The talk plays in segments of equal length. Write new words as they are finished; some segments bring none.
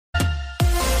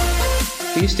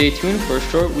Please stay tuned for a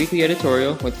short weekly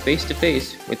editorial with Face to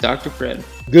Face with Dr. Fred.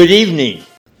 Good evening.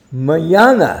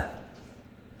 Mañana.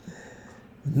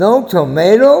 No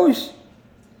tomatoes?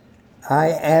 I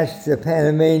asked the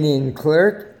Panamanian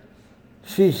clerk.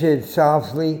 She said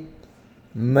softly,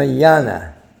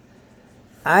 mañana.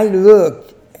 I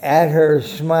looked at her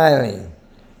smiling,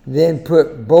 then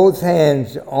put both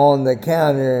hands on the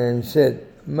counter and said,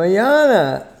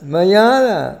 mañana,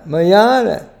 mañana,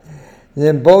 mañana.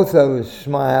 Then both of us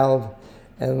smiled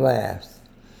and laughed.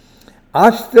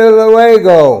 Hasta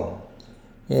luego.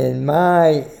 In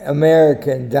my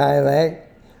American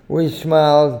dialect, we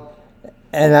smiled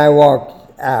and I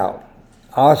walked out.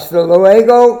 Hasta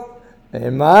luego,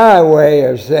 in my way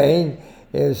of saying,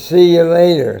 is see you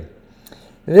later.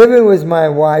 Living with my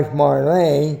wife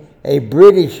Marlene, a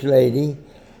British lady,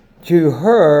 to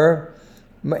her,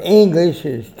 English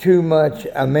is too much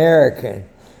American.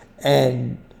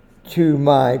 And to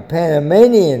my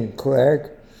Panamanian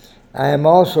clerk, I am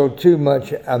also too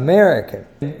much American.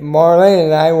 Marlene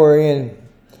and I were in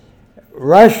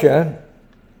Russia.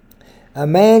 A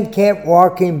man kept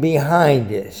walking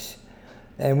behind us,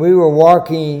 and we were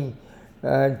walking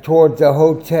toward the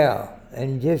hotel,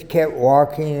 and he just kept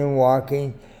walking and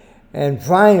walking. And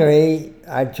finally,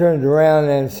 I turned around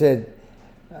and said,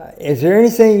 is there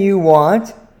anything you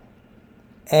want?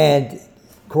 And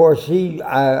of course,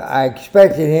 I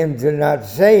expected him to not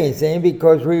say anything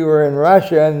because we were in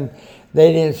Russia and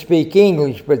they didn't speak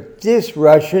English. But this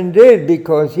Russian did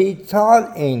because he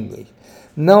taught English.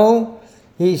 No,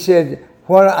 he said,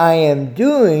 what I am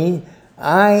doing,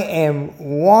 I am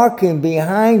walking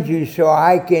behind you so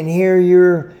I can hear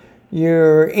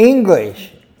your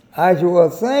English. I said, well,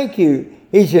 thank you.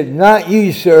 He said, not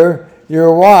you, sir,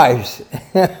 your wife's.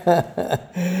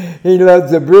 He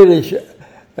loved the British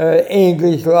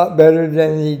English a lot better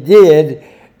than he did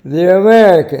the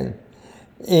American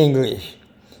English.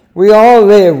 We all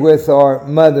live with our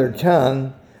mother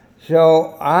tongue,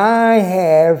 so I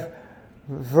have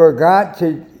forgot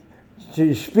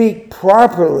to speak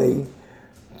properly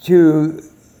to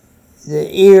the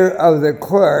ear of the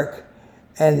clerk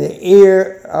and the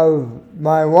ear of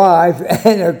my wife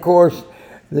and, of course,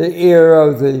 the ear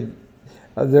of the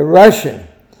Russian.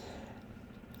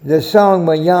 The song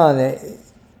Mañana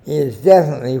is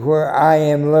definitely where I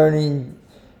am learning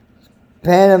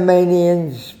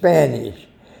Panamanian Spanish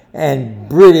and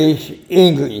British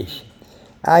English.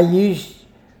 I use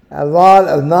a lot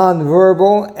of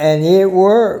nonverbal and it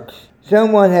works.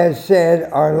 Someone has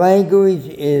said our language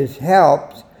is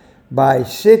helped by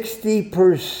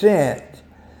 60%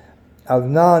 of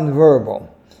nonverbal,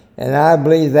 and I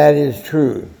believe that is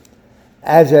true.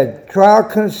 As a trial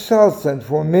consultant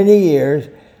for many years,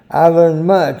 I learned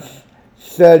much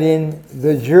studying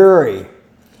the jury.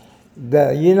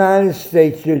 The United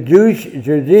States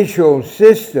judicial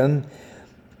system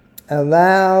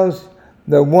allows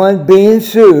the one being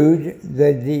sued,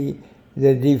 the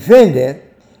defendant,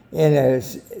 in a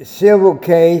civil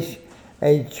case,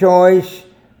 a choice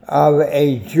of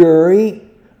a jury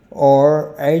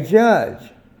or a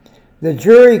judge. The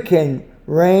jury can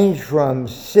range from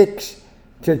 6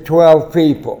 to 12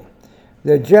 people.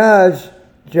 The judge,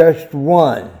 just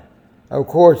one. Of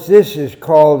course, this is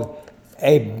called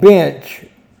a bench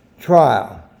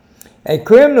trial. A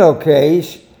criminal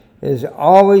case is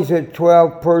always a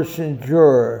 12-person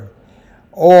juror,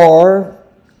 or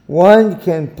one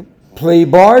can plea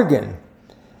bargain.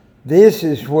 This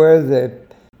is where the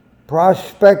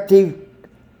prospective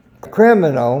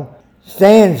criminal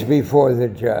stands before the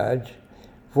judge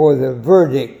for the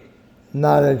verdict,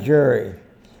 not a jury.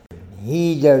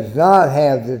 He does not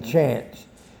have the chance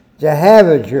to have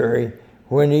a jury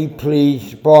when he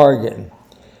pleads bargain.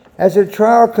 As a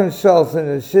trial consultant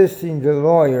assisting the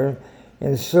lawyer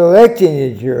in selecting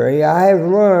a jury, I have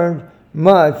learned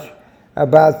much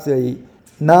about the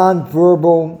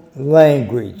nonverbal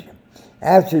language.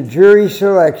 After jury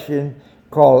selection,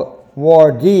 called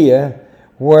voir dire,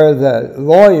 where the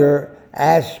lawyer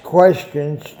asks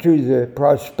questions to the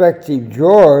prospective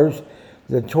jurors,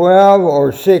 the 12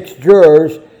 or 6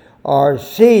 jurors are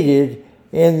seated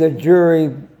in the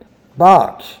jury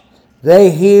box.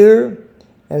 They hear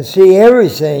and see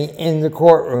everything in the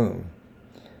courtroom.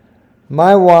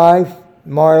 My wife,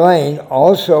 Marlene,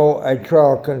 also a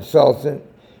trial consultant,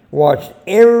 watched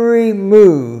every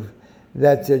move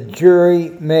that the jury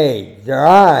made. Their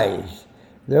eyes,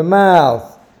 their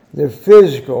mouth, their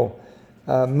physical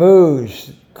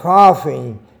moves,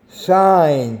 coughing,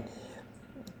 sighing,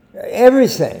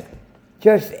 everything,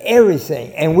 just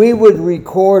everything. And we would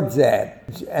record that.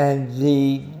 And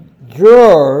the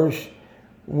jurors,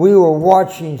 we were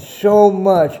watching so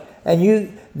much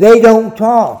And they don't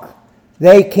talk.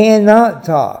 They cannot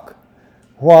talk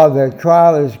while the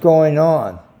trial is going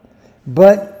on.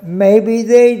 But maybe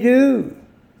they do.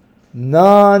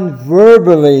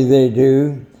 Non-verbally they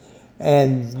do.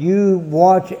 And you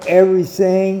watch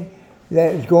everything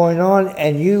that is going on,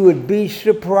 and you would be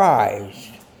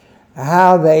surprised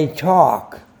how they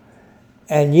talk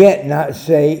and yet not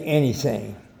say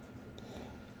anything.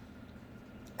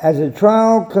 As a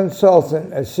trial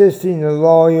consultant assisting the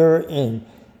lawyer in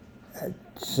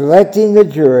selecting the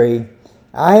jury,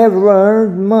 I have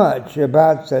learned much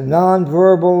about the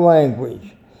nonverbal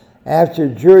language. After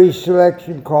jury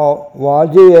selection called voir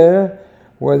dire,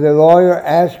 where the lawyer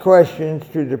asks questions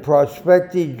to the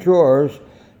prospective jurors,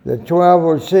 the 12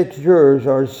 or 6 jurors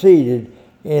are seated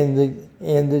in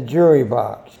the jury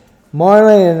box.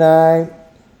 Marlene and I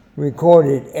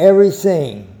recorded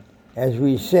everything as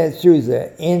we sat through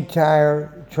the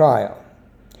entire trial.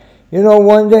 You know,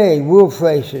 one day we'll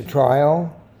face a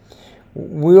trial.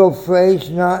 We'll face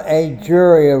not a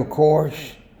jury, of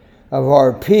course, of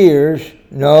our peers.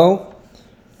 No,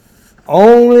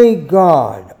 only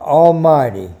God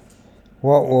Almighty,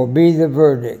 what will be the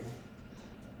verdict.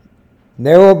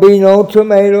 There will be no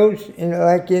tomatoes,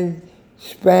 like in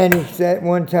Spanish that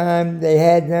one time they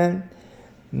had none.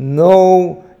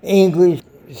 No English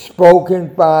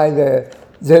spoken by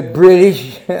the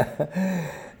British,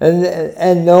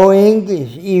 and no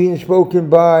English even spoken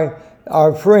by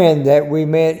our friend that we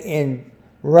met in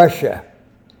Russia.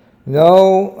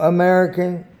 No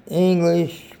American,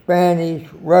 English, Spanish,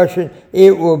 Russian.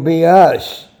 It will be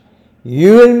us,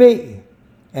 you and me,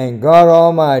 and God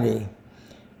Almighty.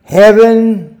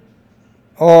 Heaven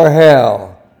or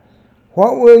hell?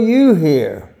 What will you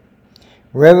hear?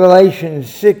 Revelation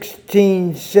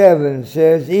 16:7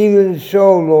 says, "Even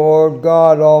so, Lord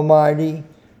God Almighty,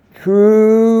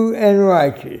 true and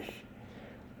righteous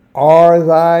are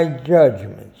thy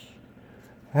judgments."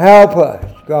 Help us,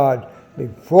 God,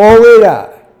 before we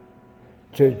die,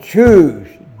 to choose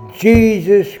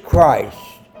Jesus Christ,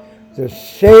 the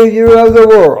Savior of the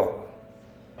world,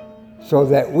 so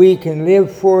that we can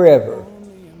live forever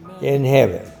in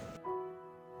heaven.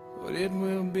 What it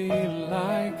will be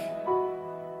like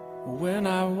when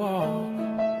I walk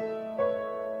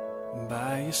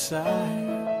by your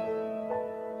side.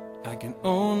 I can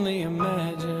only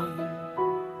imagine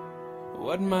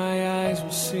what my eyes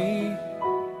will see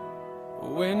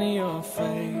when your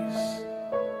face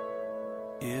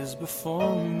is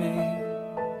before me.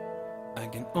 I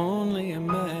can only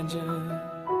imagine.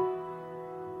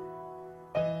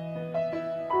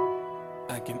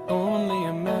 I can only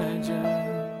imagine.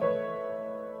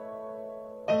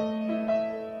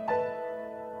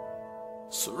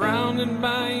 Surrounded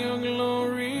by your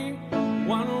glory,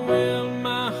 what will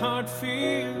my heart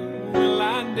feel? Will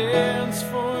I dance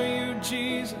for you,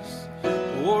 Jesus?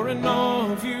 Or in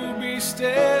awe of you be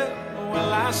still?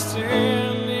 Will I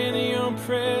stand in your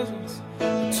presence?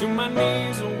 To my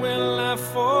knees, or will I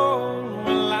fall?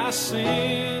 Will I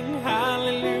sing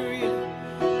hallelujah?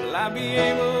 Will I be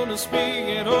able to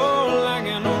speak at all? I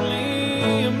can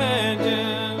only imagine.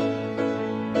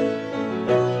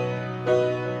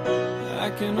 I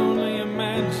can only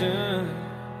imagine.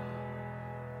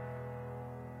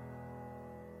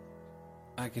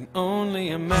 I can only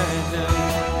imagine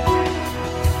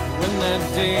when that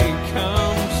day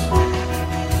comes,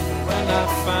 when I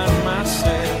find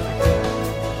myself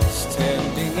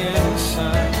standing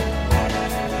inside.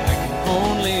 I can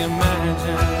only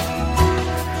imagine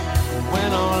when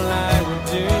all I would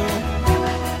do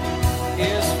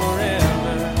is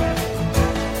forever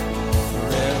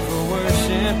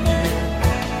worship you.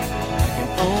 I can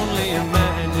only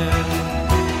imagine.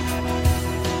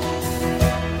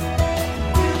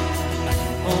 I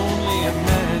can only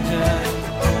imagine.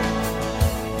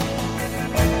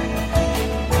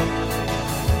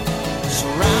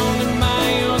 Surround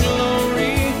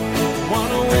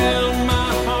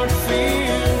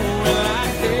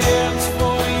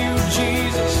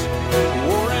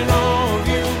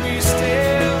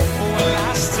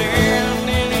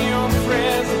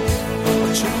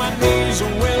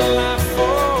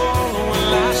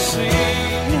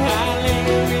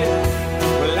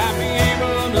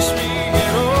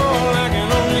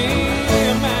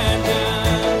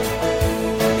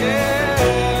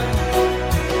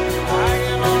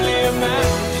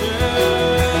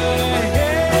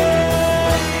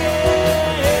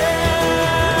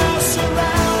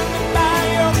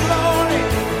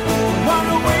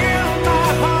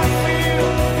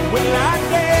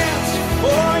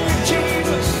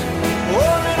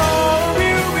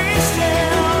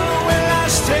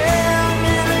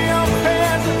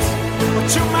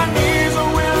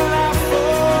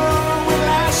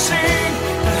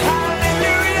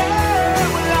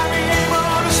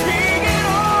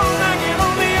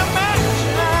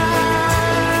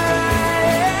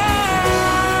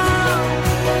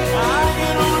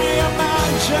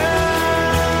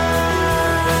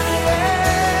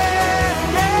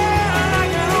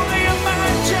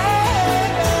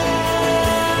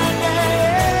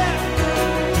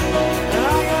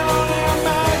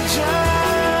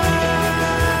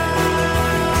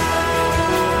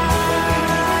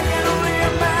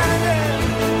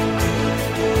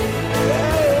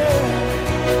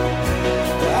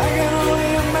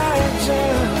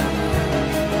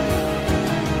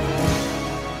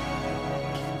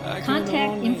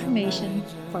information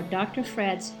for Dr.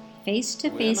 Fred's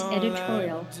face-to-face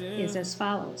editorial is as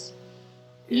follows.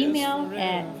 Email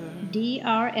at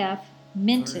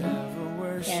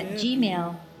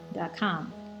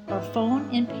drfminton@gmail.com or phone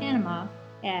in Panama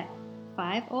at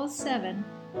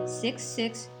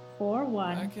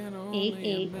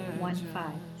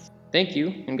 507-6641-8815. Thank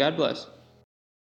you, and God bless.